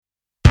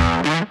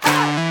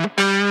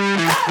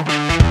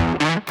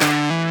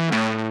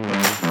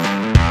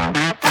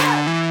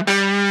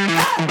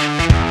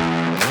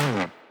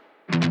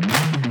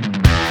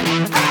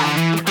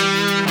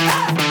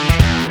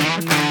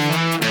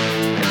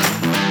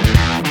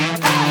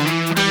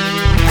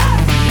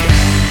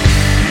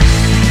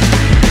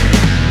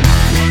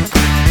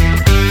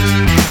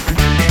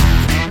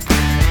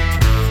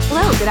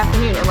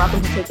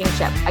welcome to Taking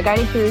Ship, a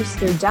guiding cruise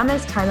through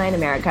dumbest timeline in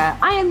America.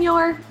 I am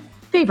your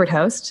favorite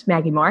host,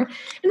 Maggie Moore,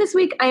 and this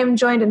week I am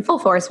joined in full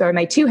force by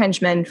my two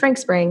henchmen, Frank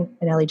Spring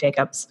and Ellie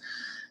Jacobs.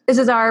 This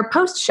is our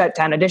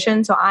post-shutdown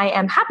edition, so I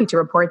am happy to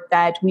report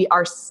that we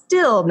are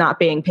still not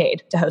being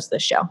paid to host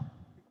this show.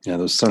 Yeah,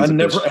 those sons of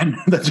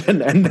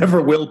bitches. And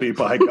never will be,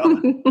 by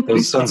God.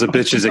 Those sons of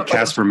bitches at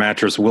Casper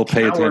Mattress will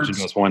pay attention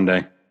to us one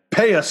day.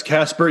 Pay us,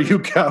 Casper, you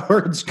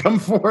cowards. Come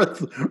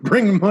forth.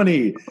 Bring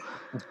money.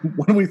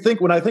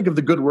 When I think of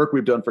the good work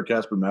we've done for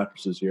Casper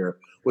Mattresses here,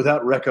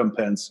 without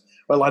recompense,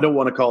 well, I don't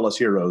want to call us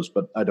heroes,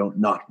 but I don't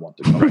not want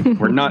to call right.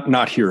 We're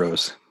not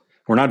heroes.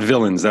 We're not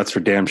villains, that's for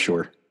damn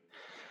sure.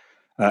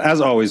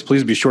 As always,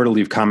 please be sure to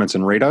leave comments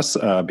and rate us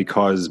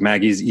because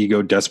Maggie's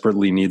ego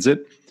desperately needs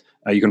it.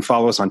 You can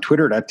follow us on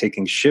Twitter at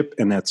Taking Ship,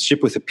 and that's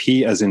ship with a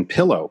P as in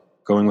pillow,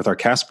 going with our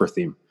Casper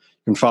theme.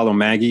 You can follow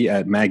Maggie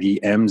at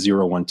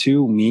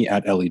MaggieM012, me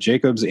at Ellie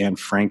Jacobs, and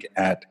Frank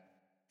at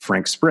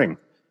Frank Spring.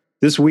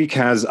 This week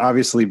has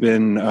obviously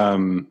been,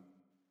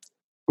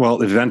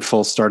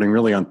 eventful starting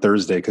really on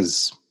Thursday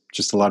because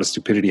just a lot of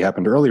stupidity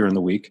happened earlier in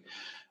the week.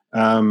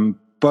 But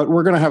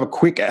we're going to have a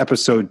quick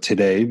episode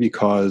today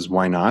because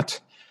why not?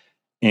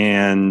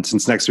 And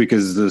since next week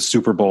is the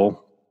Super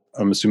Bowl,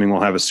 I'm assuming we'll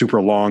have a super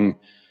long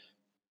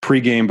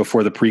pregame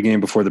before the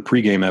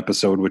pregame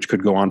episode, which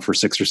could go on for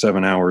 6 or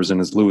 7 hours. And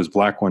as Lewis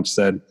Black once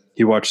said,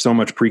 he watched so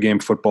much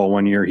pregame football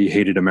one year, he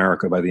hated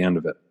America by the end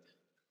of it.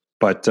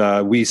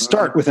 But we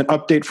start with an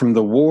update from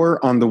the war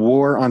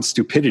on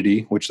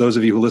stupidity, which those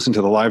of you who listen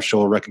to the live show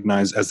will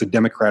recognize as the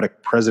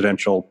Democratic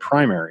presidential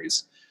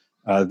primaries.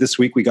 This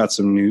week we got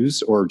some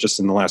news, or just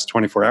in the last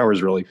 24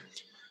 hours, really.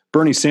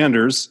 Bernie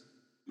Sanders,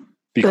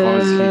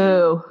 because he's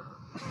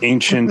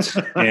ancient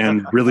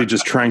and really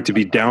just trying to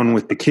be down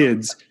with the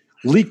kids,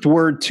 leaked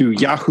word to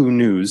Yahoo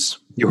News.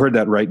 You heard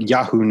that right,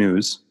 Yahoo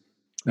News.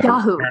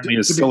 Yahoo. Apparently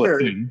is still a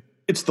thing.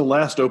 It's the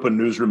last open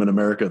newsroom in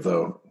America,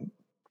 though.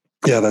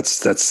 Yeah, that's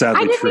sadly true.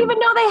 I didn't even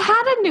know they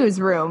had a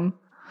newsroom.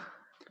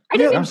 I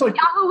didn't even know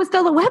Yahoo was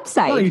still a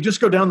website. No, you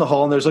just go down the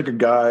hall and there's like a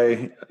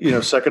guy,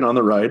 second on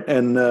the right,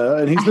 and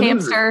he's a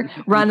hamster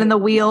running the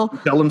wheel.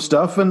 Tell him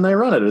stuff and they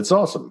run it. It's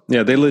awesome.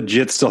 Yeah, they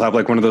legit still have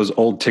like one of those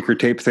old ticker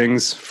tape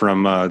things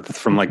from like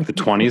the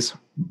 20s.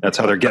 That's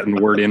how they're getting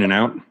word in and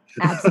out.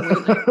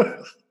 Absolutely.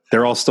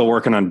 They're all still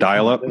working on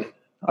dial-up.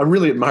 I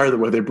really admire the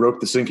way they broke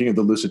the sinking of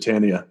the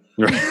Lusitania.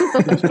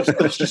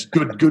 That's just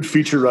good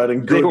feature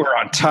writing. They were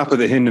on top of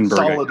the Hindenburg,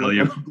 I tell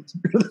you.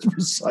 That's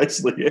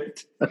precisely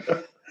it.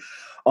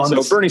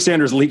 So Bernie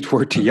Sanders leaked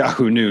word to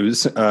Yahoo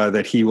News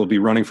that he will be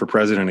running for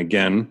president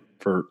again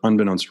for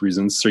unbeknownst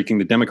reasons, streaking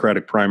the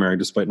Democratic primary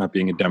despite not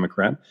being a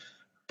Democrat.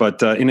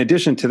 But in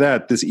addition to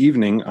that, this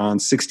evening on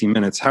 60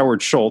 Minutes,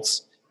 Howard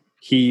Schultz,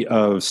 he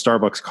of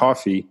Starbucks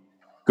Coffee,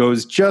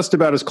 goes just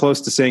about as close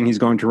to saying he's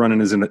going to run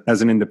in as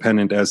an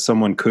independent as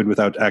someone could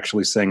without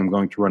actually saying I'm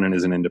going to run in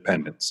as an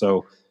independent.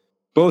 So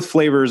both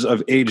flavors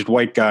of aged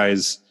white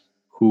guys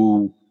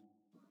who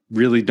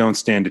really don't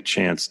stand a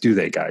chance, do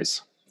they,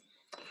 guys?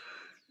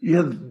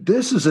 Yeah,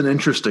 this is an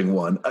interesting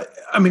one.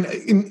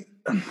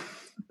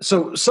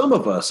 So some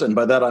of us, and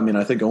by that I mean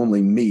I think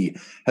only me,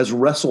 has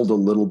wrestled a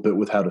little bit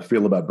with how to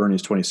feel about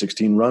Bernie's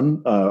 2016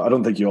 run. I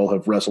don't think you all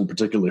have wrestled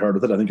particularly hard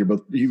with it. I think you're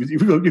both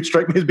you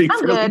strike me as being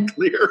fairly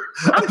clear.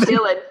 I'm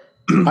feeling.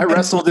 I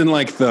wrestled in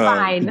like the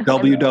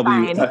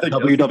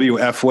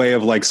WWF way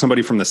of like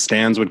somebody from the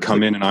stands would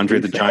come in and Andre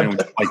the Giant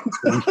would like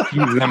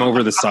heave them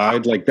over the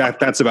side. Like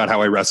that's about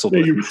how I wrestled.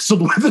 Yeah, you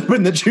wrestled with them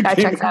and then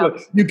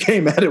you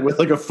came at it with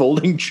like a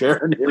folding chair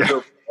and hit your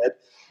head.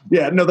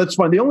 Yeah, no, that's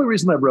fine. The only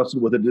reason I've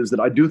wrestled with it is that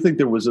I do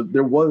think it was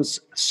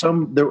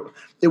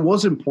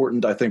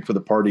important, I think, for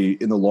the party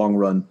in the long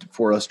run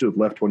for us to have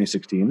left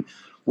 2016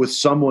 with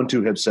someone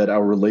to have said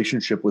our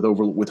relationship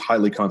with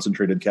highly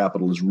concentrated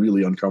capital is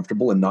really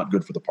uncomfortable and not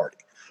good for the party.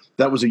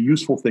 That was a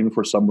useful thing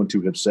for someone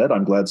to have said.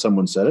 I'm glad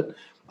someone said it.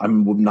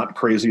 I'm not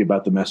crazy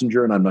about the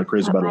messenger, and I'm not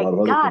crazy about a lot of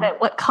other things. At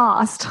what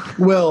cost?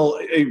 Well,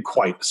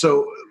 quite.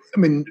 So, I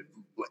mean,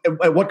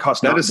 at what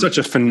cost? That is such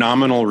a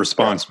phenomenal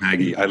response,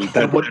 Maggie.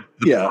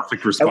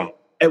 Perfect response.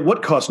 At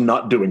what cost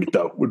not doing it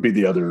though would be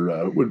the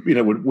other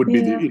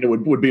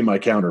would be my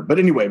counter. But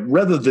anyway,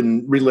 rather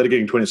than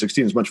relitigating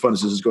 2016, as much fun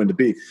as this is going to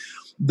be,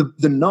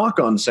 the knock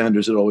on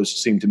Sanders, it always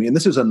seemed to me, and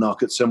this is a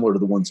knock that's similar to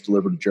the ones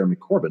delivered to Jeremy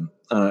Corbyn,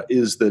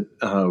 is that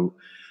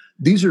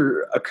these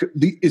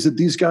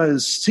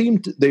guys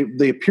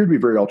they appear to be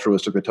very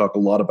altruistic. They talk a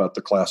lot about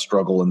the class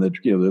struggle and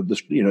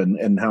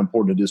and how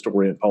important it is to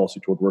orient policy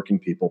toward working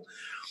people,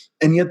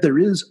 and yet there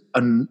is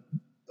a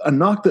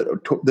knock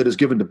that is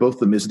given to both of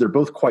them is they're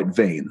both quite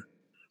vain,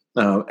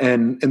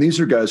 and these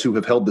are guys who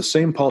have held the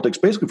same politics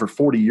basically for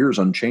 40 years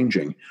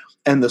unchanging,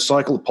 and the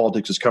cycle of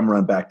politics has come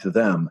around back to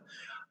them.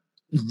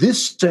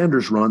 This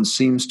Sanders run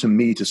seems to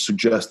me to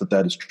suggest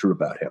that is true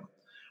about him.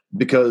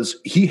 Because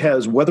he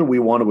has, whether we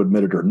want to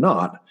admit it or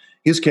not,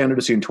 his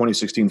candidacy in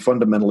 2016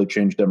 fundamentally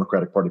changed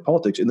Democratic Party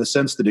politics in the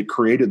sense that it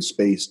created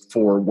space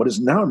for what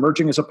is now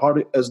emerging as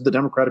the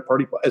Democratic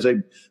Party, as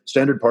a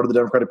standard part of the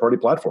Democratic Party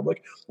platform.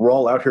 Like, we're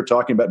all out here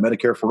talking about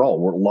Medicare for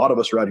all. A lot of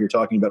us are out here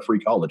talking about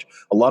free college.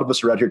 A lot of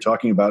us are out here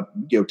talking about,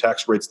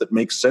 tax rates that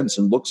make sense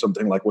and look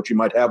something like what you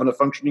might have in a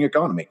functioning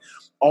economy.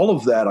 All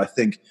of that, I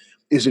think,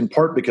 is in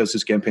part because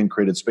his campaign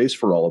created space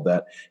for all of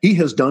that. He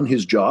has done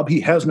his job. He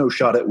has no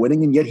shot at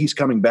winning, and yet he's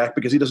coming back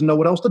because he doesn't know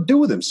what else to do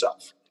with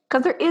himself.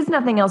 Because there is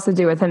nothing else to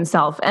do with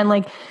himself. And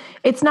like,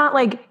 it's not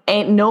like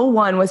no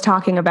one was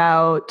talking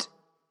about,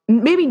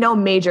 maybe no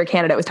major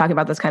candidate was talking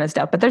about this kind of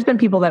stuff, but there's been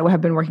people that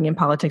have been working in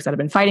politics that have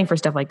been fighting for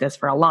stuff like this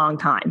for a long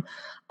time.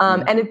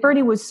 And if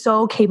Bernie was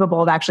so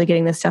capable of actually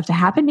getting this stuff to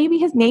happen, maybe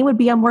his name would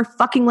be on more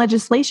fucking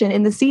legislation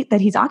in the seat that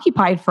he's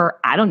occupied for,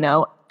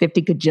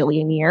 50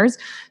 gajillion years.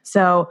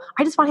 So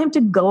I just want him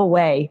to go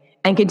away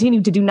and continue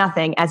to do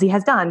nothing as he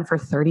has done for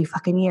 30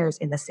 fucking years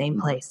in the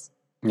same place.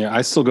 Yeah,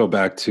 I still go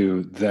back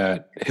to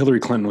that Hillary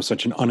Clinton was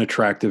such an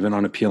unattractive and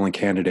unappealing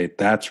candidate.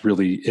 That's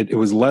really, it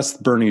was less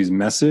Bernie's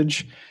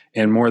message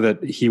and more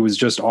that he was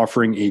just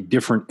offering a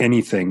different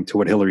anything to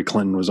what Hillary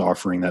Clinton was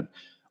offering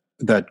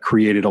that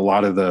created a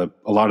lot of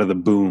the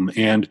boom.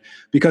 And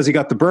because he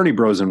got the Bernie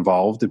bros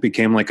involved, it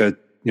became like a,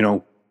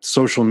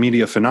 social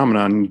media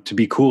phenomenon. To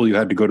be cool, you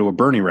had to go to a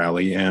Bernie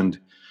rally and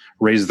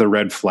raise the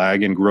red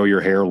flag and grow your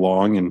hair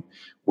long and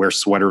wear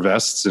sweater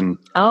vests. And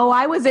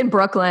I was in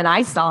Brooklyn.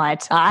 I saw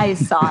it all.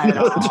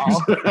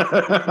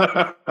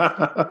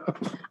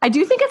 I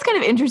do think it's kind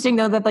of interesting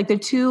though that like the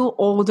two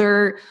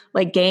older,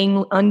 like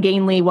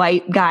ungainly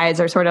white guys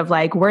are sort of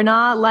like, we're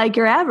not like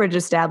your average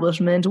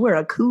establishment. We're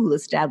a cool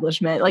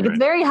establishment. Like, It's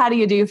very, how do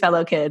you do,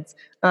 fellow kids?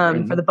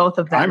 For the both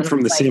of them. I'm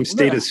from the same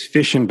state as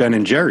Fish and Ben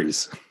and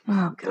Jerry's.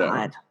 Oh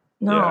God,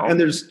 no. Yeah. And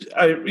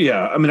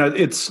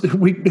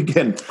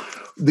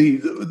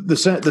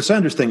the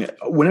Sanders thing,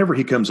 whenever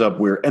he comes up,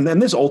 and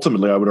this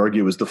ultimately I would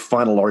argue is the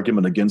final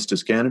argument against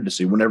his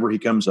candidacy. Whenever he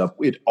comes up,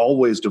 it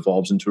always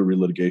devolves into a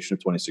relitigation of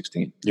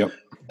 2016. Yep.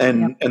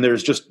 And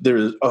there's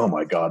oh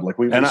my God, like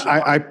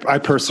I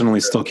personally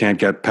still can't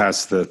get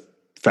past the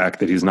fact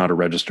that he's not a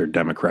registered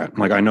Democrat.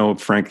 Like, I know,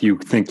 Frank, you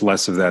think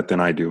less of that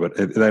than I do, but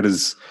that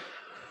is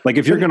like,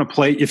 if you're going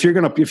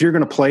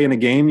to play in a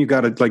game, you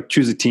got to like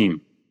choose a team.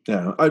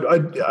 Yeah,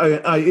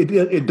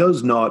 it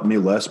does not me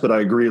less, but I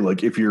agree.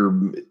 Like, it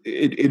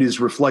is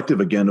reflective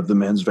again of the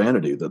man's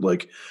vanity that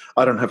like,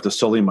 I don't have to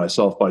sully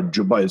myself by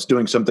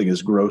doing something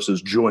as gross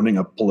as joining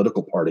a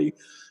political party.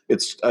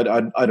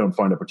 I don't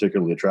find it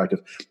particularly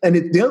attractive. And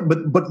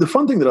but the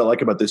fun thing that I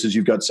like about this is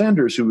you've got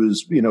Sanders, who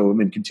is,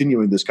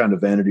 continuing this kind of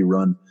vanity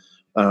run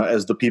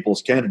as the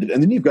people's candidate.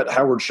 And then you've got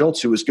Howard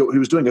Schultz, who was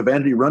doing a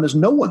vanity run as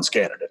no one's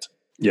candidate.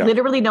 Yeah.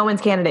 Literally no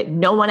one's candidate.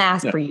 No one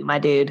asked for you, my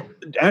dude.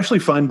 Ashley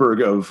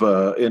Feinberg is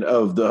it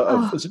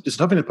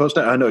Huffington Post?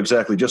 I know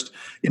exactly. Just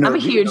I'm a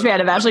huge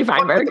fan of Ashley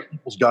Feinberg.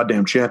 People's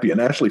goddamn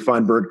champion, Ashley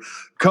Feinberg.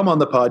 Come on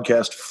the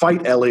podcast,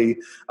 fight Ellie,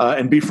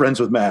 and be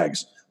friends with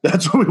Mags.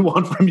 That's what we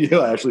want from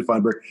you, Ashley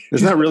Feinberg.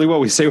 Isn't that really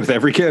what we say with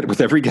every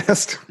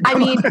guest? I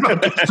mean,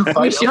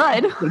 we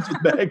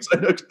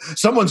should.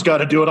 Someone's got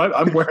to do it.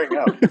 I'm wearing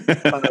out.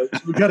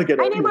 We got to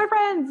get. I need more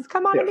friends.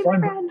 Come on, and be my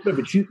friend.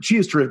 But she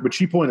is terrific. But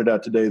she pointed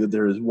out today that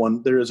there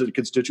is a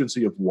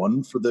constituency of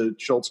one for the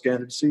Schultz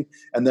candidacy,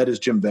 and that is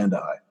Jim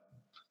VandeHei.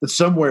 That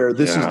somewhere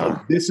this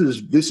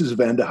is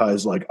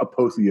VandeHei's like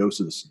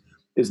apotheosis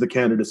is the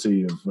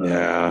candidacy of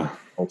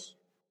Schultz.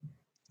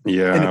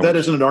 Yeah. And if that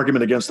isn't an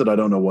argument against it, I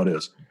don't know what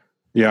is.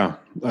 Yeah.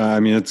 I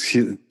mean, it's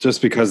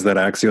just because that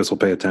Axios will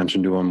pay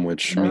attention to him,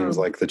 which means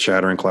like the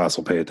chattering class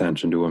will pay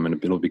attention to him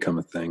and it'll become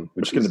a thing.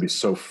 Which is going to be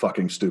so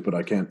fucking stupid.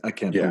 I can't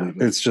believe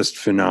it. It's just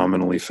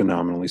phenomenally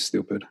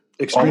stupid.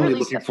 Extremely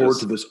looking forward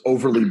to this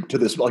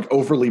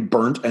overly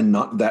burnt and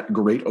not that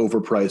great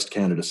overpriced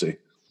candidacy.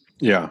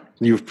 Yeah.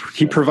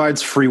 He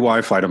provides free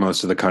Wi-Fi to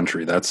most of the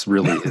country. That's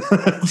really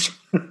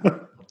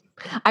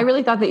I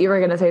really thought that you were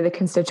going to say the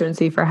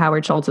constituency for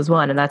Howard Schultz is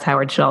one, and that's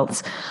Howard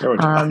Schultz.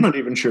 I'm not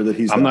even sure that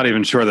he's. I'm not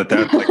even sure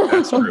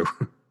that's true.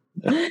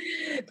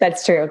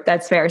 That's true.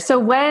 That's fair. So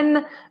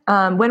when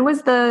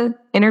was the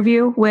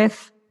interview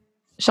with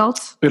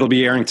Schultz? It'll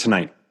be airing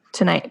tonight.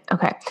 Tonight.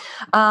 Okay.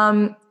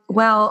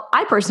 Well,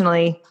 I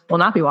personally will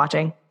not be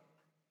watching.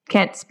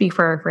 Can't speak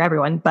for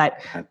everyone, but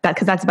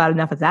because that's about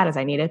enough of that as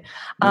I needed.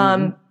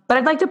 But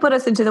I'd like to put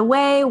us into the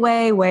way,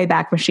 way, way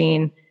back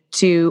machine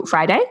to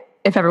Friday.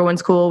 If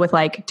everyone's cool with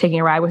like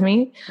taking a ride with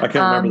me. I can't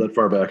remember that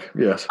far back.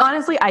 Yes.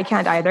 Honestly, I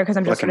can't either because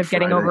I'm just sort of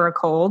getting over a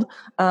cold.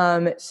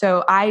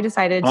 So I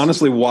decided.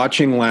 Honestly,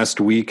 watching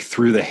last week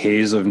through the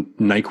haze of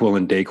NyQuil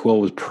and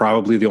DayQuil was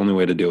probably the only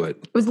way to do it.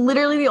 It was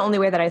literally the only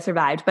way that I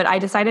survived. But I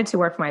decided to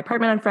work from my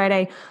apartment on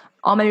Friday.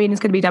 All my meetings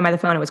could be done by the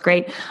phone. It was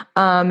great.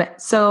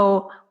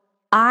 So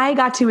I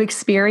got to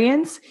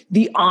experience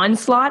the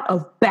onslaught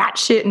of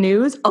batshit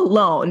news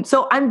alone.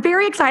 So I'm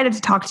very excited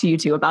to talk to you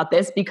two about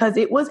this because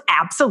it was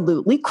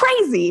absolutely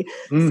crazy.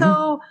 Mm-hmm.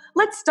 So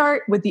let's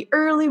start with the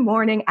early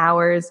morning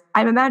hours.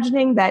 I'm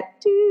imagining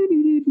that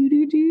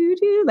do,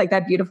 do, like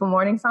that Beautiful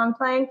Morning song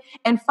playing,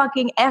 and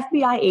fucking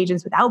FBI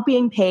agents without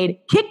being paid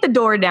kicked the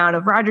door down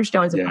of Roger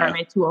Stone's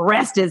apartment to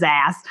arrest his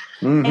ass.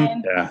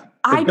 And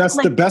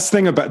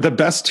the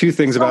best two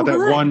things about that.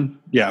 One,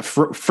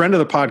 friend of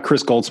the pod,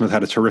 Chris Goldsmith,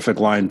 had a terrific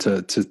line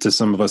to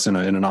some of us in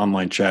an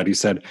online chat. He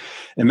said,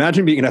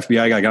 imagine being an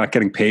FBI guy not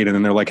getting paid, and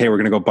then they're like, hey, we're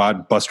going to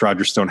go bust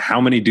Roger Stone.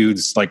 How many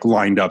dudes like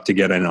lined up to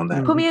get in on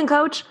that? Put me in,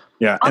 coach.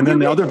 Yeah. And then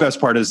the other best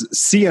part is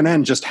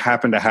CNN just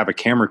happened to have a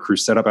camera crew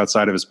set up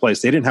outside of his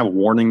place. They didn't have a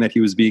warning that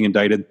he was being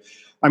indicted.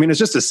 I mean, it's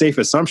just a safe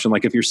assumption.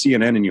 Like if you're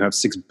CNN and you have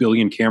 6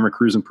 billion camera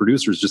crews and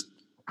producers, just,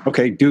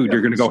 okay, dude,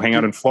 you're going to go hang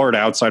out in Florida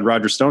outside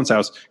Roger Stone's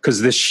house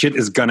because this shit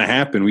is going to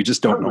happen. We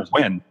just don't know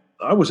when.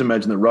 I always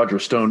imagine that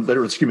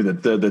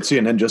that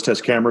CNN just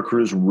has camera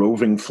crews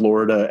roving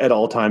Florida at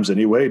all times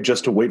anyway,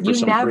 just to wait for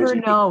some crazy. You never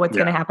know what's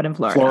going to happen in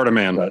Florida. Florida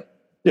man. But,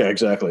 yeah,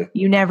 exactly.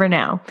 You never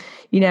know.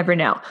 Like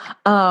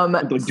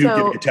dude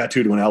getting a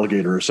tattoo to an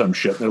alligator or some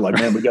shit. They're like,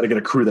 man, we got to get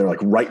a crew there like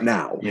right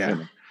now.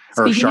 Yeah.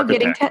 Speaking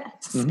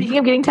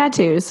of getting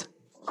tattoos,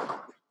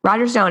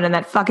 Roger Stone and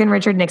that fucking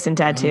Richard Nixon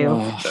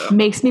tattoo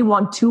makes me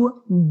want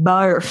to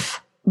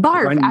barf.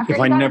 If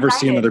I never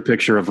see another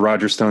picture of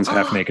Roger Stone's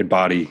half-naked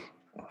body.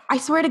 I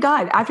swear to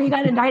God, after he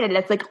got indicted,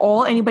 that's like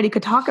all anybody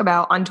could talk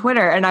about on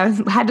Twitter, and I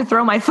had to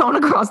throw my phone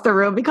across the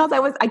room because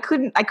I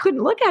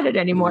couldn't look at it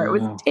anymore. It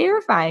was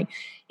terrifying.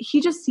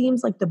 He just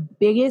seems like the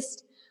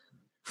biggest.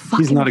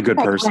 He's not a good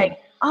person. Like,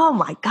 oh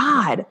my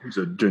God. He's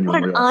a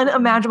genuine, what an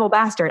unimaginable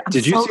bastard.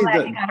 Did you see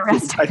that? He got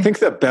arrested. I think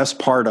the best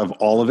part of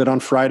all of it on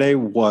Friday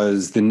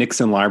was the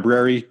Nixon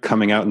Library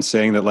coming out and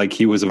saying that like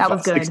he was a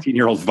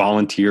 16-year-old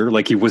volunteer.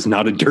 Like he was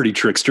not a dirty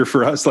trickster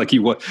for us. Like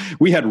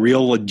we had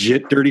real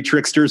legit dirty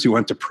tricksters who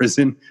went to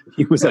prison.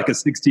 He was like a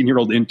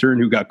 16-year-old intern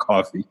who got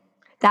coffee.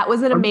 That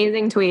was an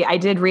amazing tweet. I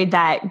did read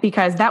that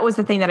because that was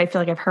the thing that I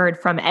feel like I've heard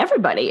from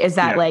everybody is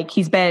that like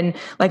he's been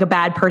like a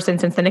bad person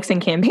since the Nixon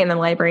campaign. And the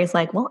library is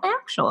like, well,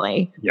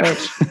 actually,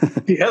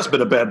 he has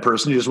been a bad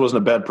person. He just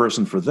wasn't a bad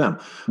person for them.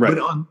 Right.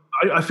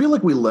 But I feel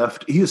like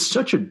he is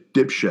such a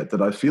dipshit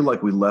that I feel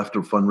like we left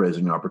a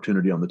fundraising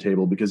opportunity on the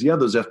table because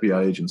those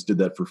FBI agents did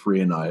that for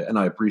free, and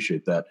I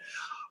appreciate that.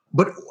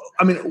 But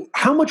I mean,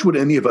 how much would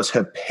any of us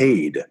have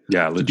paid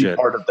to be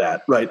part of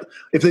that, right?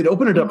 If they'd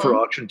open it up for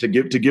auction to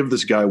give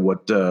this guy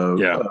what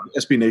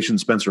SB Nation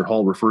Spencer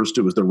Hall refers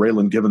to as the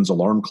Raylan Givens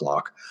alarm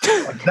clock,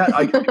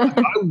 I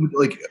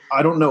would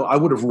I don't know. I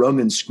would have wrung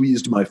and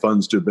squeezed my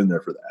funds to have been there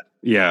for that.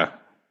 Yeah,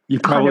 you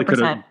probably could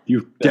have.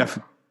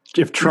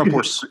 If Trump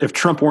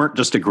weren't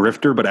just a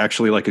grifter, but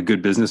actually like a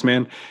good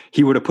businessman,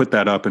 he would have put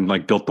that up and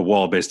like built the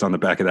wall based on the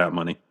back of that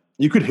money.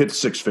 You could hit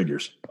 6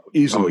 figures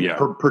easily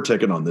per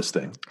ticket on this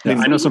thing. Yeah,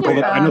 I know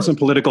some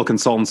political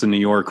consultants in New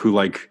York who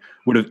like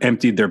would have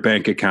emptied their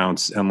bank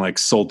accounts and like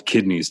sold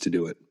kidneys to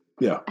do it.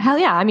 Yeah. Hell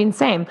yeah. I mean,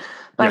 same.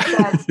 But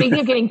speaking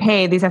of getting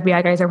paid, these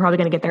FBI guys are probably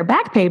going to get their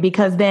back pay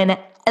because then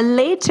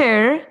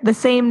later the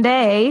same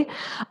day,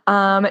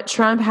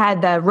 Trump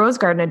had the Rose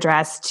Garden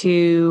address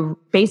to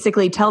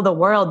basically tell the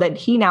world that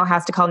he now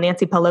has to call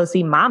Nancy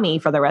Pelosi mommy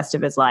for the rest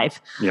of his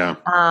life. Yeah.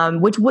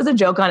 Which was a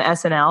joke on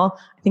SNL.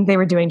 I think they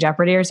were doing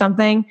Jeopardy or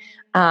something.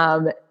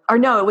 Or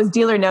no, it was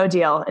Deal or No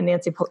Deal. And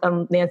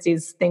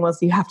Nancy's thing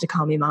was, you have to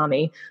call me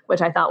mommy, which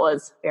I thought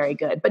was very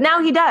good. But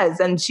now he does,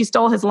 and she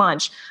stole his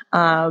lunch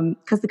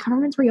because the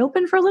government's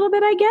reopened for a little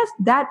bit, I guess.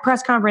 That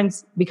press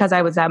conference, because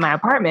I was at my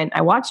apartment,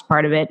 I watched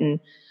part of it, and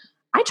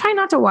I try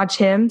not to watch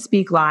him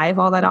speak live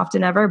all that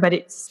often ever, but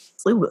it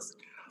was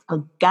a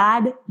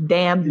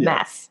goddamn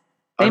mess.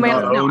 I'm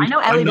not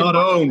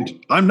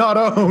owned. I'm not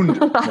owned.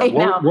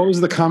 What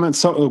was the comment?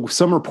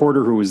 Some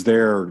reporter who was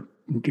there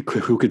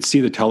who could see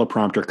the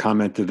teleprompter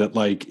commented that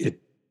like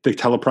the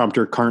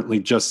teleprompter currently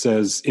just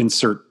says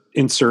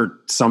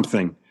insert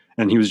something,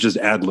 and he was just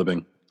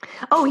ad-libbing.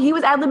 Oh, he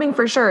was ad-libbing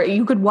for sure.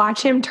 You could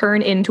watch him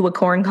turn into a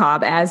corn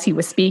cob as he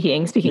was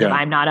speaking of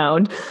I'm Not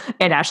Owned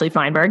and Ashley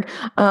Feinberg.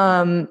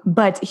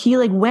 But he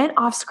like went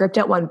off script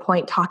at one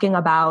point talking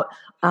about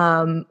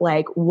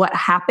like what's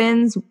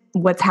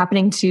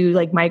happening to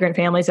like migrant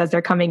families as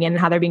they're coming in and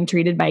how they're being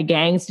treated by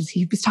gangs.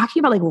 He was talking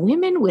about like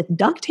women with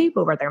duct tape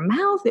over their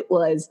mouth. It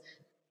was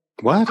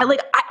what?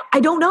 I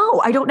don't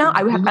know.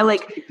 I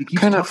like what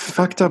kind of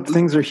fucked up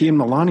things are he and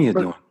Melania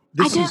doing?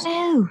 I don't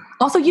know.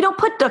 Also, you don't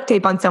put duct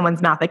tape on someone's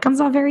mouth. It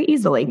comes off very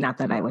easily. Not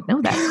that I would know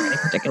that for any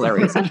particular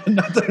reason.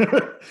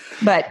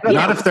 But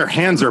not if their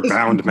hands are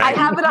bound, man. I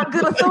have it on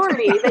good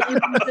authority that you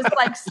can just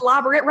like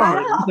slobber it right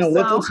off. No,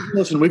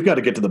 listen, we've got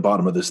to get to the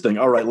bottom of this thing.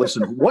 All right,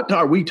 listen. What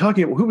are we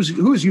talking about?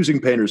 Who's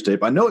using painter's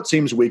tape? I know it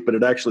seems weak, but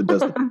it actually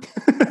doesn't.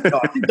 No,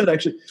 I think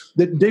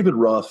that David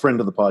Roth, friend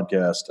of the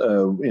podcast,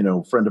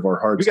 friend of our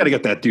hearts. We got to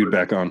get that dude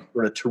back on.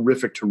 A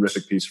terrific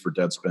piece for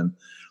Deadspin.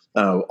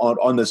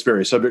 On this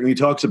very subject. And he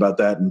talks about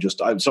that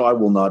and so I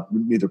will not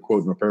neither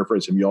quote nor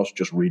paraphrase him. You all should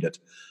just read it.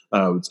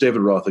 It's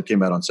David Roth that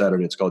came out on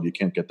Saturday. It's called You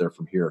Can't Get There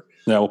From Here.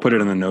 Yeah, we'll put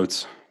it in the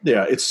notes.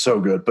 Yeah, it's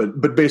so good.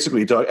 But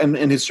basically,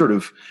 and his sort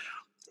of,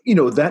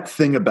 that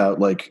thing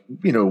about like,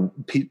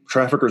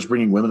 traffickers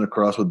bringing women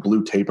across with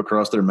blue tape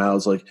across their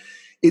mouths. Like,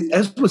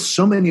 as with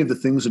so many of the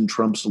things in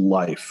Trump's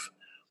life,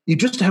 you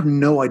just have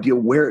no idea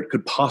where it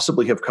could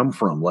possibly have come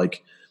from.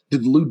 Like,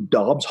 did Lou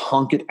Dobbs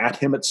honk it at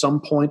him at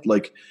some point?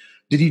 Like,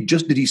 did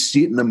he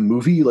see it in a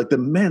movie? Like, the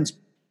man's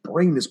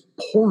brain is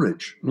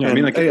porridge. Yeah, I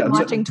mean, like, I'm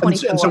watching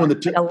 24.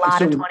 A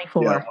lot of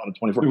 24. Yeah, a lot of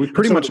 24. We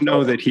pretty much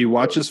know that he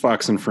watches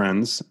Fox and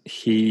Friends.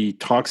 He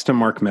talks to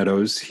Mark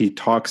Meadows. He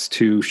talks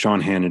to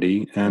Sean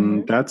Hannity,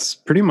 and that's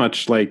pretty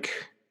much like,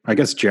 I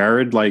guess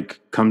Jared like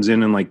comes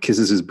in and like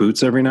kisses his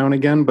boots every now and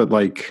again, but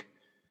like,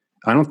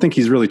 I don't think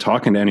he's really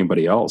talking to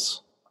anybody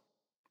else.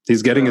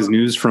 He's getting his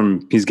news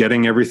he's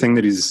getting everything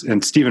that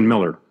and Stephen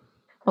Miller.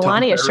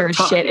 Melania sure as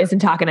shit isn't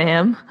talking to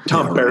him.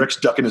 Tom Barrack's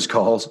ducking his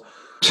calls.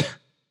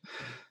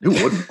 Who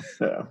wouldn't?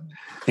 Yeah.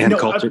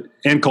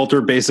 Ann Coulter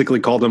basically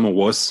called him a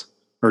wuss,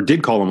 or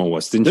did call him a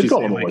wuss, didn't she?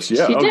 Call him a wuss,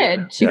 yeah. She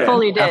did. She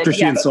fully did. After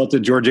she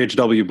insulted George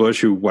H.W.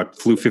 Bush, who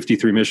flew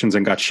 53 missions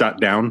and got shot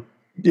down.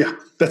 Yeah,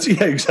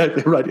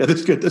 exactly right. Yeah,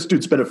 this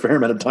dude spent a fair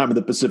amount of time in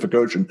the Pacific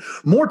Ocean,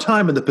 more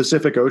time in the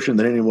Pacific Ocean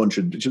than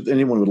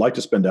anyone would like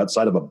to spend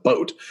outside of a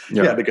boat.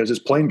 Yeah, because his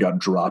plane got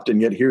dropped,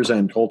 and yet here's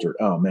Ann Coulter.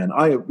 Oh man,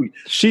 the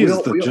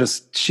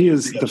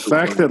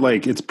fact that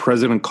like it's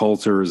President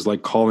Coulter is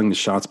like calling the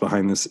shots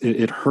behind this.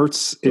 It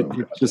hurts.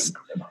 It's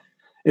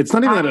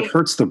not even that it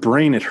hurts the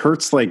brain. It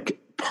hurts like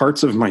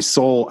parts of my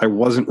soul I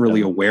wasn't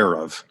really aware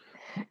of.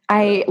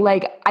 I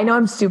know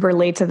I'm super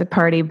late to the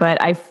party,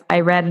 but I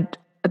read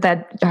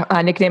that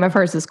nickname of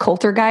hers is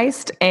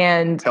Coultergeist,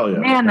 and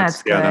man,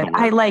 that's good.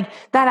 I like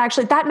that.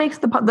 Actually, that makes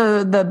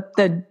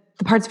the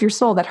parts of your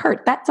soul that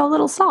hurt, that's a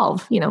little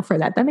salve, for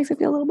that. That makes it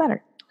feel a little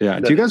better. Yeah.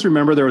 Do you guys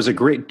remember there was a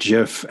great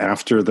GIF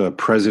after the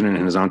president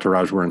and his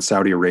entourage were in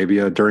Saudi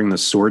Arabia during the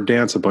sword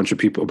dance? A bunch of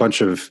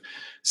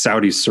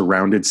Saudis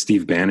surrounded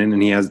Steve Bannon,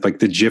 and he has like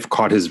the GIF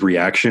caught his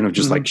reaction of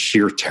just like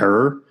sheer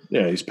terror.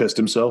 Yeah, he's pissed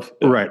himself.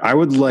 Right. I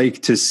would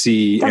like to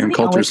see Ann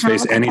Coulter's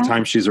face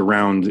anytime she's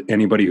around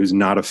anybody who's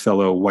not a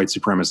fellow white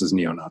supremacist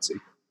neo-Nazi.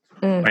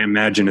 I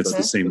imagine it's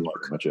the same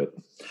look. Much it.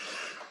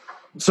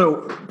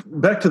 So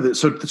back to this.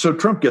 So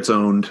Trump gets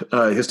owned.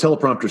 His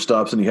teleprompter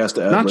stops, and he has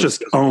to add. Not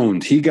just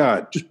owned. He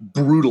got just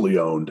brutally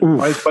owned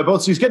by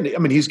both. He's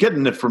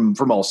getting it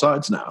from all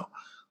sides now,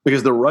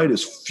 because the right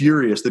is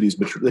furious that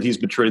he's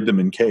betrayed them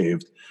and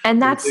caved. And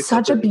that's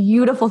such a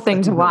beautiful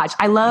thing to watch.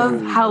 I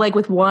love how, like,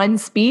 with one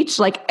speech,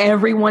 like,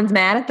 everyone's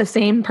mad at the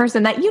same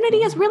person. That unity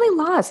is really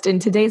lost in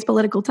today's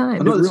political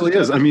time. It really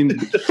is. I mean,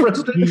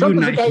 he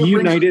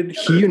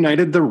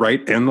united the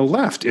right and the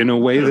left in a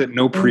way that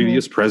no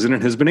previous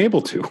president has been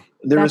able to.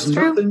 There's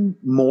nothing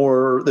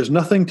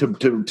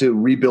to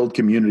rebuild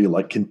community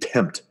like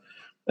contempt.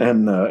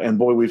 And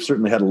boy, we've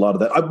certainly had a lot of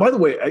that. By the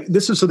way,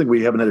 this is something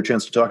we haven't had a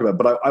chance to talk about,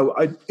 but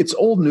it's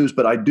old news,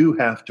 but I do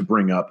have to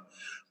bring up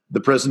the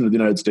president of the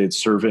United States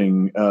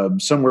serving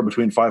somewhere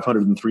between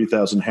 500 and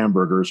 3,000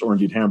 hamburgers, or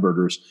indeed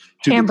hamburgers,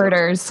 to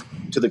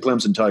the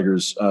Clemson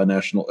Tigers college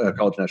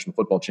national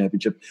football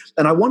championship.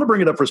 And I want to bring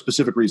it up for a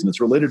specific reason.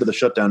 It's related to the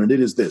shutdown, and it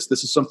is this.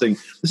 This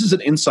is an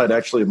insight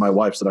actually of my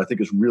wife's that I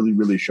think is really,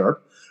 really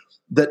sharp.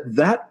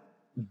 That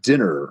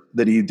dinner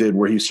that he did,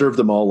 where he served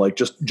them all like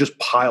just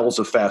piles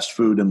of fast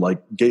food and like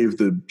gave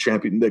the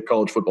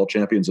college football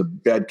champions a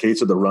bad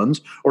case of the runs,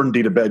 or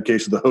indeed a bad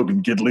case of the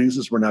Hogan Gidleys,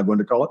 as we're now going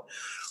to call it.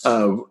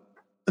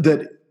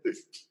 That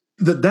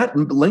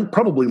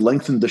probably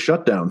lengthened the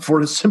shutdown for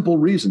a simple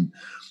reason.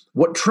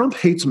 What Trump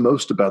hates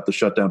most about the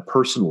shutdown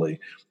personally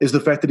is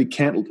the fact that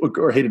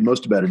hated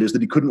most about it is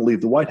that he couldn't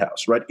leave the White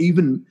House, right?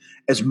 Even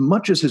as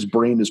much as his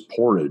brain is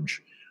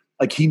porridge,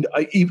 like he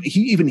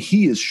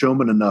is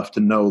showman enough to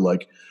know,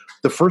 like,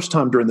 the first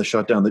time during the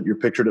shutdown that you're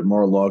pictured at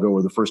Mar-a-Lago,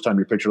 or the first time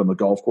you're pictured on the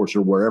golf course,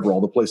 or wherever,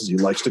 all the places he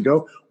likes to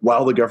go,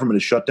 while the government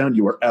is shut down,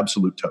 you are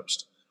absolute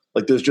toast.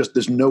 Like,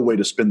 there's no way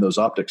to spin those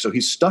optics. So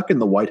he's stuck in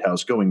the White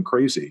House going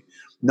crazy,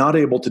 not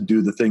able to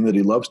do the thing that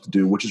he loves to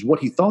do, which is what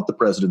he thought the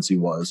presidency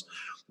was,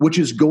 which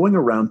is going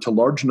around to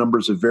large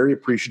numbers of very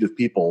appreciative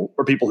people,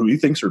 or people who he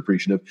thinks are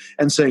appreciative,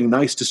 and saying,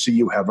 nice to see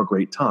you, have a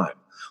great time.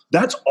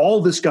 That's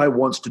all this guy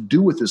wants to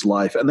do with his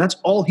life, and that's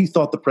all he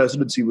thought the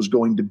presidency was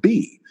going to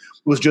be.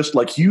 It was just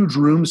like huge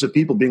rooms of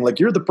people being like,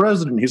 you're the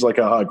president. He's like,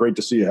 great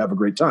to see you, have a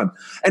great time.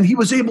 And he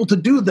was able to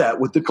do that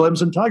with the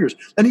Clemson Tigers,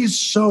 and he's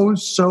so,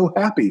 so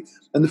happy.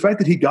 And the fact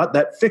that he got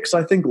that fix,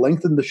 I think,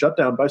 lengthened the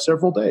shutdown by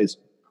several days.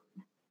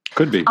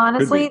 Could be.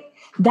 Honestly,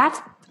 that's,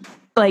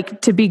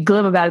 like, to be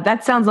glib about it,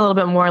 that sounds a little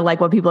bit more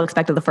like what people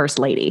expect of the first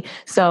lady.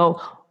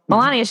 So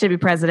Melania should be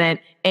president,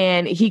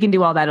 and he can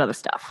do all that other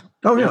stuff.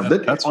 Oh yeah,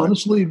 that's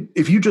honestly, right.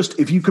 If you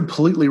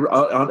completely,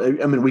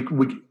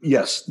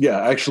 yes,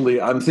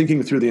 actually, I'm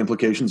thinking through the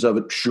implications of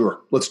it.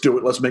 Sure, let's do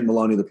it. Let's make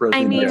Melania the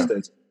president of the United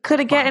States. Could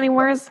it get any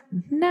worse?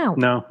 No.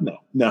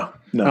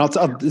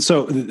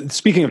 So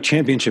speaking of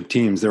championship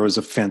teams, there was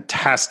a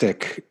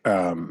fantastic,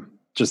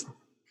 just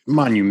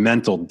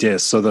monumental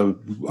diss. So the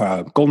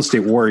Golden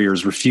State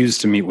Warriors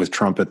refused to meet with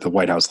Trump at the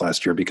White House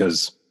last year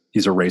because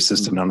he's a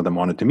racist and none of them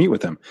wanted to meet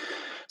with him.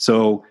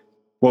 So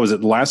what was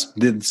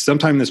it?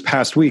 Sometime this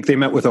past week, they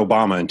met with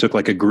Obama and took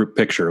like a group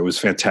picture. It was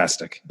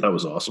fantastic. That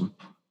was awesome.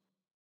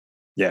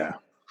 Yeah.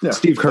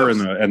 Steve Kerr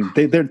and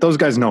those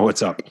guys know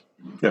what's up.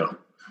 Yeah.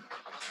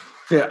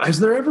 Yeah, has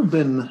there ever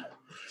been?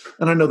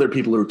 And I know there are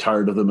people who are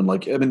tired of them,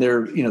 and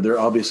there are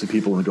obviously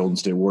people in the Golden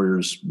State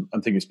Warriors.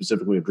 I'm thinking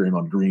specifically of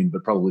Draymond Green,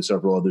 but probably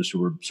several others who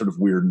were sort of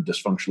weird and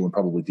dysfunctional and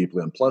probably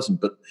deeply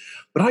unpleasant. But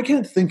I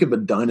can't think of a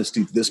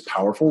dynasty this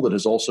powerful that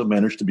has also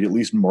managed to be at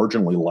least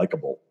marginally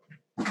likable.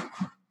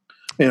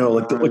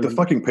 Like the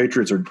fucking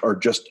Patriots are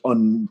just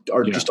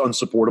just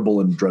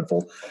unsupportable and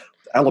dreadful.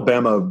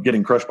 Alabama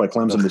getting crushed by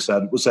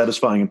Clemson was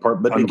satisfying in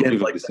part, but again,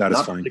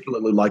 not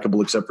particularly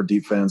likable except for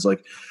deep fans.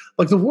 Like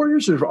the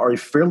Warriors are a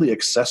fairly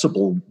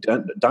accessible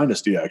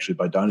dynasty, actually,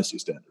 by dynasty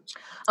standards.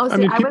 Oh,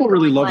 people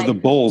really love the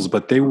Bulls,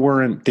 but they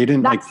didn't take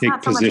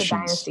not positions. So much a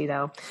dynasty,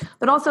 though.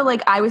 But also,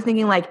 I was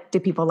thinking,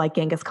 did people like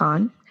Genghis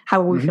Khan?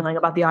 How were we feeling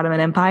about the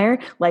Ottoman Empire?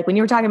 When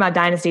you were talking about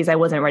dynasties, I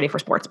wasn't ready for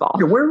sports ball.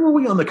 Yeah, where were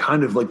we on the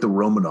kind of the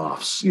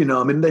Romanovs?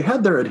 They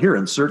had their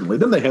adherents, certainly.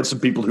 Then they had some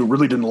people who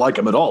really didn't like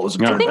them at all.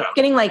 I think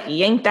getting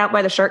yanked out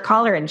by the shirt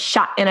collar and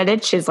shot in a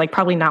ditch is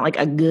probably not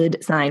a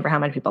good sign for how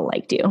many people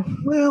liked you.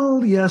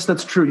 Well, yes,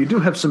 that's true. You do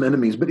have some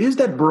enemies, but is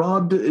that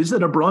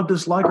a broad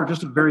dislike or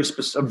just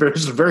a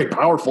very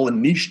powerful and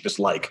niche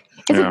dislike?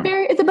 Is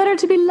it better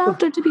to be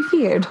loved or to be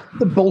feared?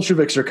 The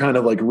Bolsheviks are kind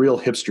of real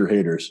hipster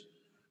haters.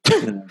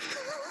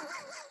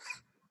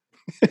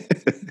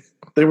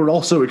 They were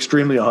also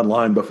extremely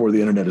online before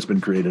the internet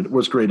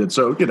was created.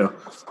 So,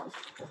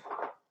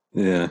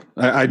 Yeah.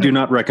 I do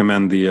not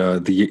recommend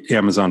the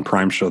Amazon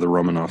Prime show, The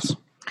Romanovs.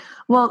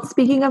 Well,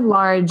 speaking of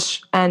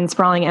large and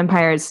sprawling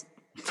empires,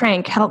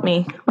 Frank, help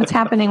me. What's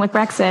happening with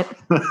Brexit?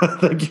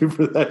 Thank you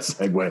for that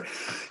segue.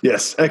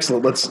 Yes,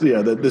 excellent.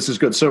 This is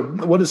good. So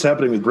what is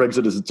happening with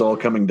Brexit is it's all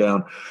coming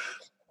down.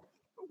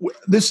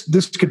 This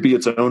could be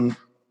its own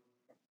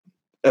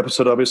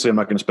episode. Obviously, I'm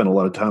not going to spend a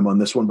lot of time on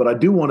this one, but I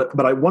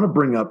want to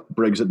bring up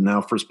Brexit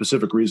now for a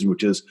specific reason,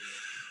 which is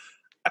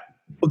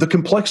the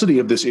complexity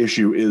of this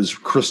issue is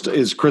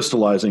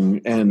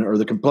crystallizing, or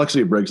the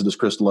complexity of Brexit is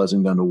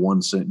crystallizing down to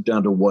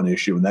one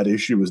issue, and that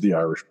issue is the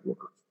Irish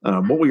border.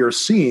 What we are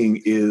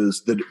seeing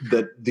is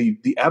that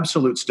the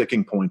absolute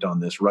sticking point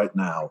on this right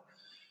now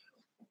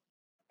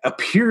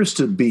appears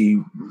to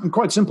be,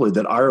 quite simply,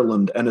 that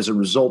Ireland, and as a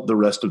result, the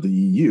rest of the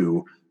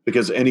EU,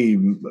 because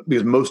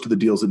most of the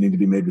deals that need to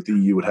be made with the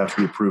EU would have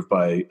to be approved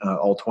by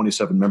all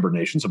 27 member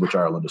nations, of which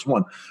Ireland is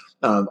one.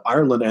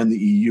 Ireland and the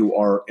EU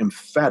are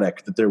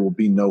emphatic that there will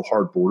be no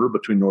hard border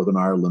between Northern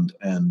Ireland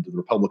and the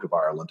Republic of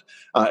Ireland.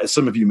 As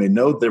some of you may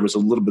know, there was a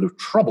little bit of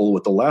trouble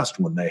with the last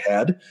one they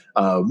had,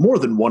 more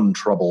than one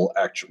trouble,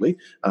 actually,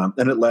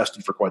 and it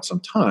lasted for quite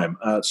some time.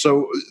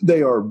 So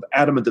they are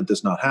adamant that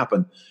this not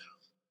happen.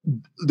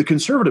 The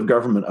Conservative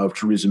government of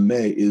Theresa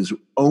May is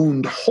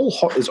owned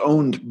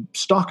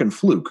stock and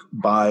fluke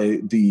by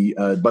the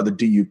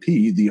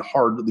DUP,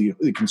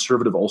 the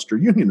Conservative Ulster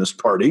Unionist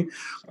Party.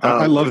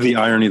 I love the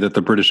irony that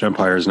the British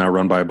Empire is now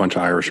run by a bunch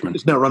of Irishmen.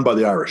 It's now run by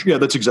the Irish. Yeah,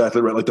 that's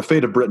exactly right. The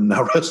fate of Britain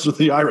now rests with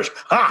the Irish.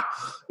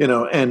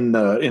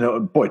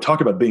 Boy, talk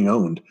about being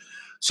owned.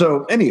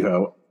 So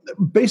anyhow,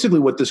 basically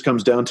what this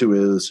comes down to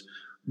is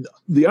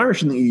the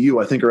Irish and the EU,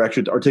 I think,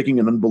 are taking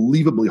an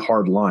unbelievably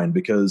hard line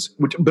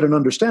but an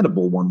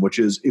understandable one, which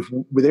is if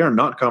they are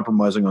not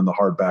compromising on the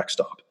hard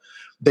backstop.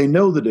 They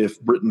know that if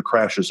Britain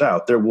crashes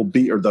out, there will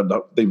be, or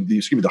the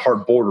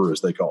hard border, as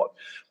they call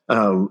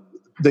it.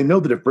 They know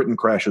that if Britain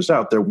crashes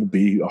out, there will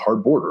be a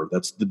hard border.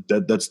 That's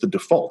the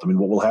default.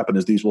 What will happen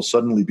is these will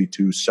suddenly be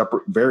two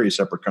very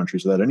separate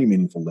countries without any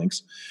meaningful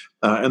links,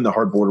 and the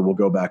hard border will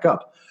go back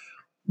up.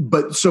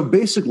 But so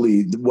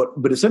basically,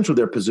 essentially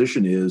their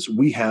position is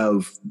we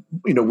have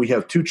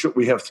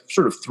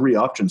sort of three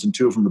options, and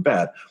two of them are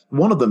bad.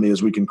 One of them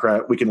is we can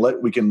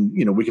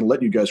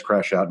let you guys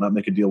crash out, not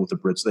make a deal with the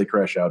Brits. They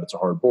crash out. It's a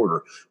hard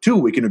border. Two,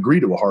 we can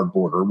agree to a hard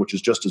border, which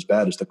is just as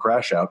bad as the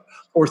crash out.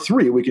 Or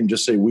three, we can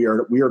just say we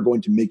are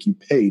going to make you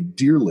pay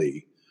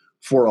dearly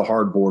for a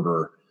hard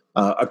border.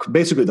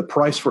 Basically, the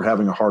price for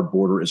having a hard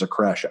border is a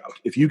crash out.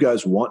 If you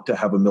guys want to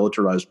have a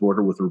militarized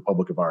border with the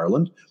Republic of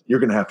Ireland, you're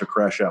going to have to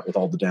crash out with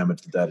all the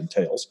damage that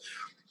entails.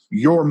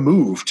 Your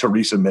move,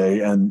 Theresa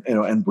May and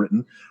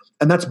Britain,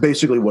 and that's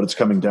basically what it's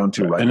coming down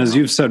to right now. And as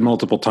you've said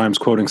multiple times,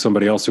 quoting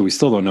somebody else who we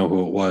still don't know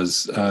who it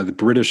was, the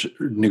British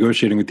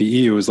negotiating with the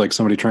EU is like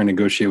somebody trying to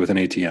negotiate with an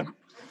ATM.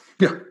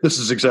 Yeah, this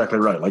is exactly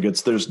right.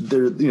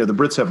 The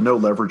Brits have no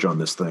leverage on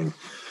this thing.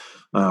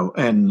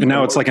 And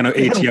now it's like an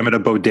ATM at a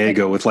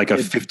bodega with a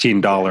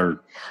 $15.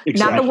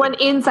 Not the one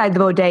inside the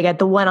bodega,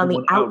 the one on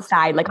the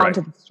outside,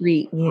 onto the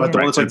street. Yeah. Right, the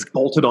one that's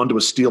bolted onto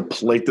a steel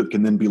plate that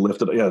can then be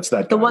lifted. Yeah, it's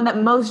that. The one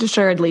that most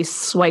assuredly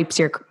swipes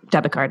your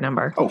debit card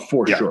number. Oh,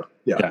 for sure.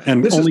 Yeah.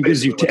 And only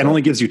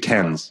gives you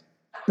tens.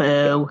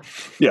 Boo.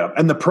 Yeah,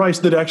 and the price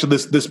that actually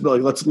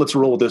let's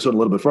roll with this one a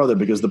little bit further,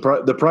 because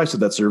the price of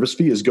that service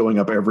fee is going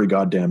up every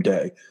goddamn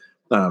day.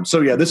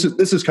 This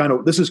is kind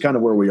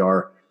of where we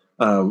are.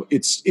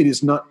 It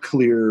is not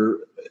clear.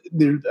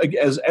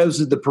 As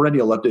the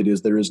perennial update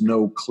is, there is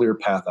no clear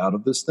path out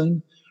of this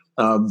thing.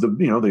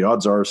 The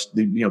odds are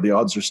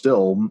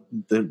still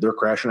they're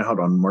crashing out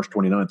on March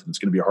 29th, and it's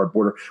going to be a hard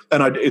border.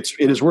 And it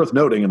is worth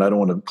noting, and I don't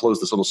want to close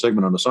this little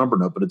segment on a somber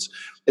note, but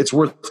it's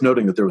worth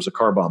noting that there was a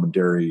car bomb in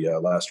Derry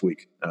last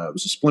week. It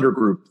was a splinter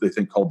group they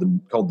think called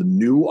the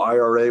New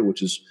IRA,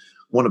 which is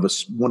one of a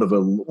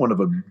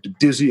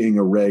dizzying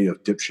array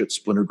of dipshit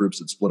splinter groups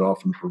that split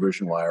off from the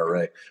provisional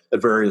IRA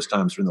at various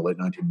times during the late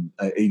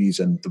 1980s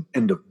and the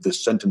end of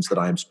this sentence that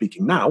I am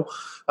speaking now.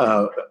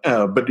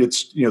 But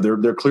it's, there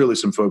are clearly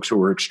some folks who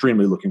are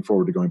extremely looking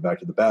forward to going back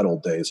to the bad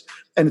old days,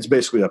 and it's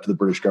basically up to the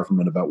British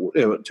government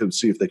to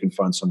see if they can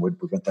find some way to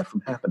prevent that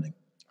from happening.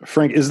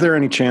 Frank, is there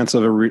any chance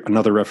of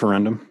another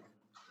referendum?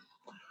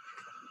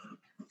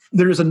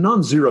 There is a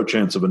non-zero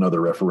chance of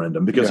another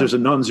referendum because there's a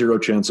non-zero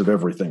chance of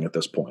everything at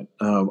this point.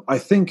 I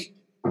think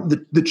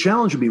the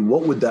challenge would be,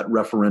 what would that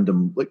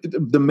referendum, like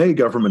the May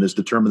government has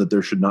determined that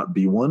there should not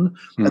be one.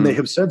 Mm-hmm. And they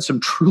have said some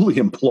truly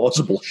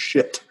implausible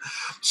shit,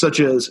 such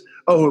as,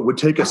 it would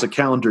take us a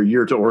calendar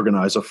year to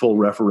organize a full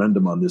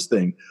referendum on this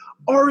thing.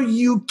 Are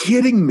you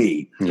kidding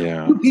me?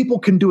 Yeah. People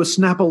can do a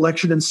snap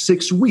election in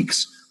 6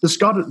 weeks.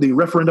 The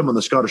referendum on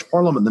the Scottish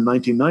Parliament in the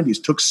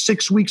 1990s took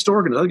 6 weeks to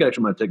organize. I think it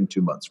actually might have taken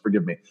 2 months.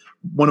 Forgive me.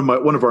 One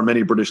of our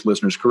many British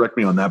listeners correct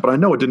me on that, but I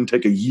know it didn't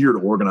take a year to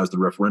organize the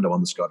referendum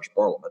on the Scottish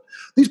Parliament.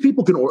 These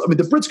people the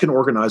Brits can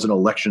organize an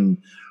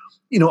election.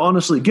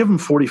 Honestly, give them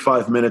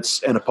 45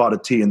 minutes and a pot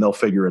of tea and they'll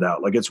figure it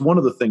out. Like, it's one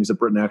of the things that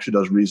Britain actually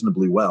does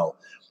reasonably well,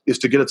 is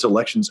to get its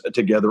elections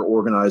together,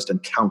 organized,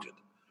 and counted.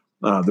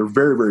 They're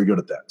very, very good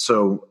at that.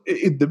 So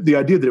the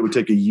idea that it would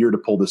take a year to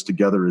pull this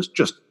together is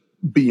just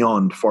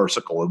beyond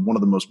farcical, and one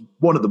of the most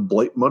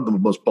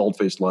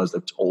bald-faced lies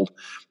they've told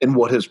in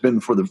what has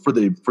been for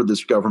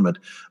this government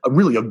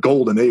really a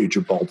golden age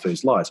of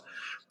bald-faced lies.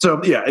 So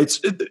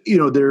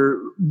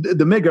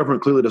the May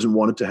government clearly doesn't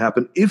want it to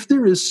happen. If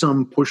there is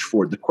some push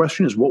for it, the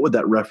question is, what would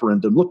that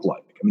referendum look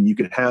like? I mean, you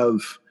could have,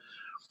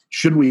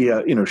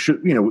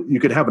 you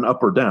could have an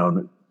up or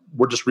down.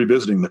 We're just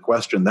revisiting the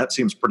question. That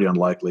seems pretty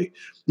unlikely.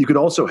 You could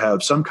also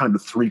have some kind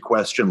of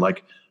 3-question,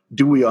 like,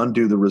 do we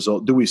undo the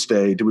result? Do we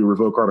stay? Do we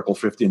revoke Article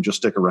 50 and just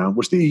stick around?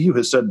 Which the EU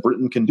has said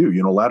Britain can do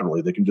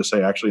unilaterally. They can just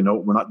say, actually, no,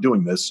 we're not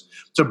doing this.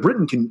 So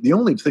the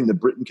only thing that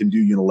Britain can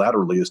do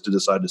unilaterally is to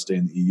decide to stay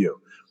in the EU.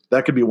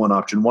 That could be one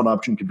option. One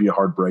option could be a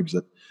hard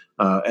Brexit.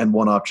 And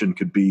one option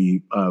could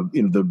be,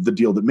 the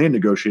deal that May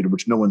negotiated,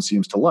 which no one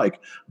seems to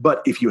like.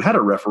 But if you had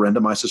a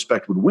referendum, I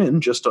suspect would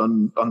win just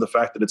on the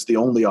fact that it's the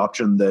only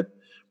option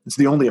it's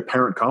the only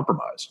apparent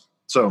compromise.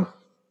 So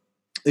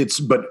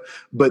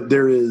but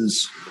there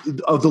is,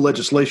 of the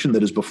legislation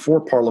that is before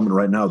Parliament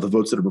right now, the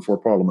votes that are before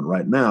Parliament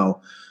right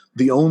now,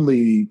 the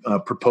only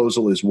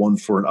proposal is one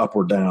for an up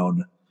or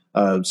down,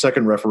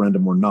 second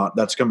referendum or not.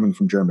 That's coming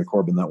from Jeremy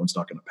Corbyn. That one's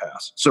not going to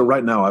pass. So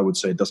right now, I would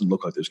say it doesn't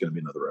look like there's going to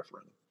be another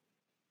referendum.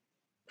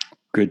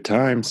 Good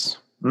times.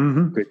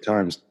 Mm-hmm. Great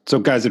times. So,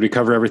 guys, did we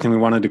cover everything we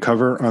wanted to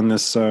cover on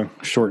this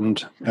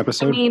shortened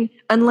episode? I mean,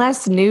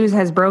 unless news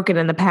has broken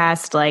in the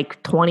past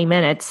 20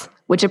 minutes,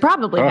 which it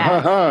probably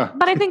has.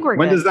 But I think we're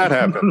When good. does that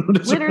happen?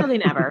 Literally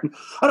never.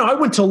 I know. I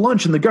went to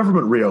lunch and the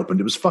government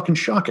reopened. It was fucking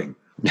shocking.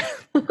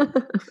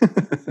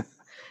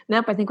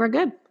 Nope, I think we're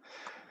good.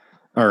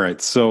 All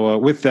right. So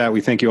with that,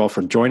 we thank you all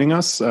for joining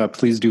us.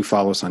 Please do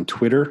follow us on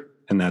Twitter,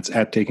 and that's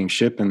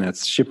 @TakingShip, and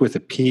that's ship with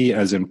a P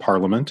as in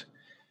Parliament.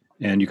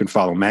 And you can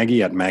follow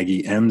Maggie at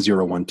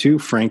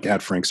MaggieM012, Frank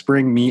at Frank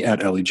Spring, me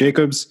at Ellie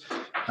Jacobs.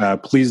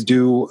 Please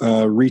do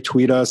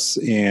retweet us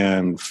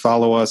and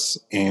follow us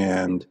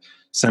and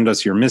send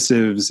us your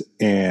missives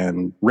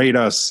and rate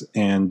us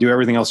and do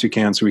everything else you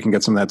can so we can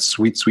get some of that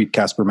sweet, sweet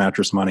Casper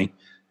mattress money.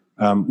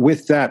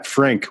 With that,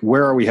 Frank,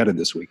 where are we headed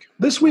this week?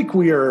 This week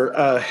we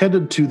are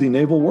headed to the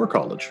Naval War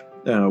College,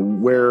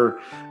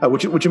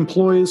 which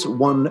employs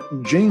one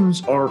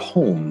James R.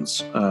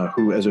 Holmes,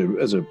 who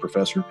as a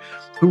professor,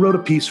 who wrote a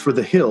piece for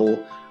The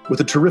Hill with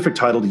a terrific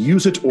title,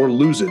 "Use It or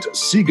Lose It: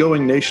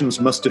 Seagoing Nations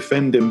Must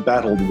Defend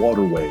Embattled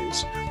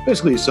Waterways."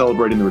 Basically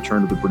celebrating the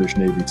return of the British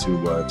Navy to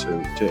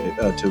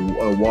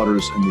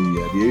waters in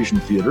the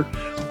Asian theater,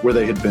 where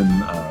they had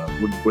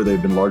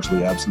been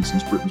largely absent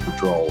since Britain's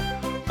withdrawal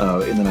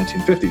in the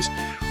 1950s.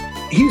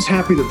 He's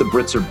happy that the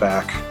Brits are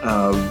back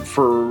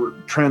for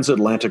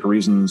transatlantic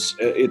reasons.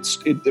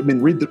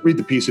 Read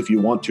the piece if you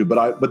want to,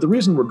 but the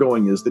reason we're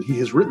going is that he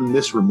has written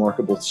this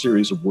remarkable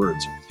series of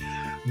words.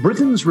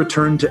 Britain's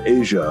return to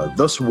Asia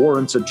thus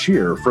warrants a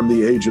cheer from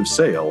the age of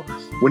sail,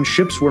 when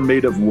ships were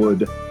made of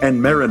wood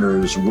and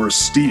mariners were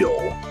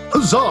steel.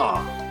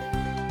 Huzzah!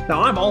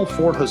 Now, I'm all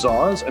for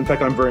huzzahs. In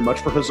fact, I'm very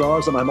much for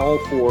huzzahs, and I'm all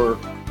for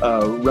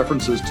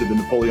references to the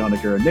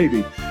Napoleonic-era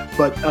Navy.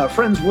 But,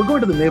 friends, we're going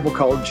to the Naval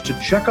College to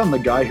check on the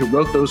guy who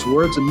wrote those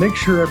words and make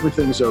sure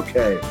everything's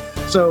okay.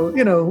 So,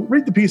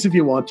 read the piece if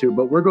you want to,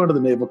 but we're going to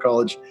the Naval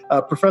College.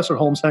 Professor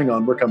Holmes, hang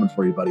on. We're coming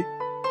for you, buddy.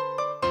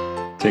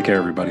 Take care,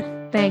 everybody.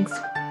 Thanks.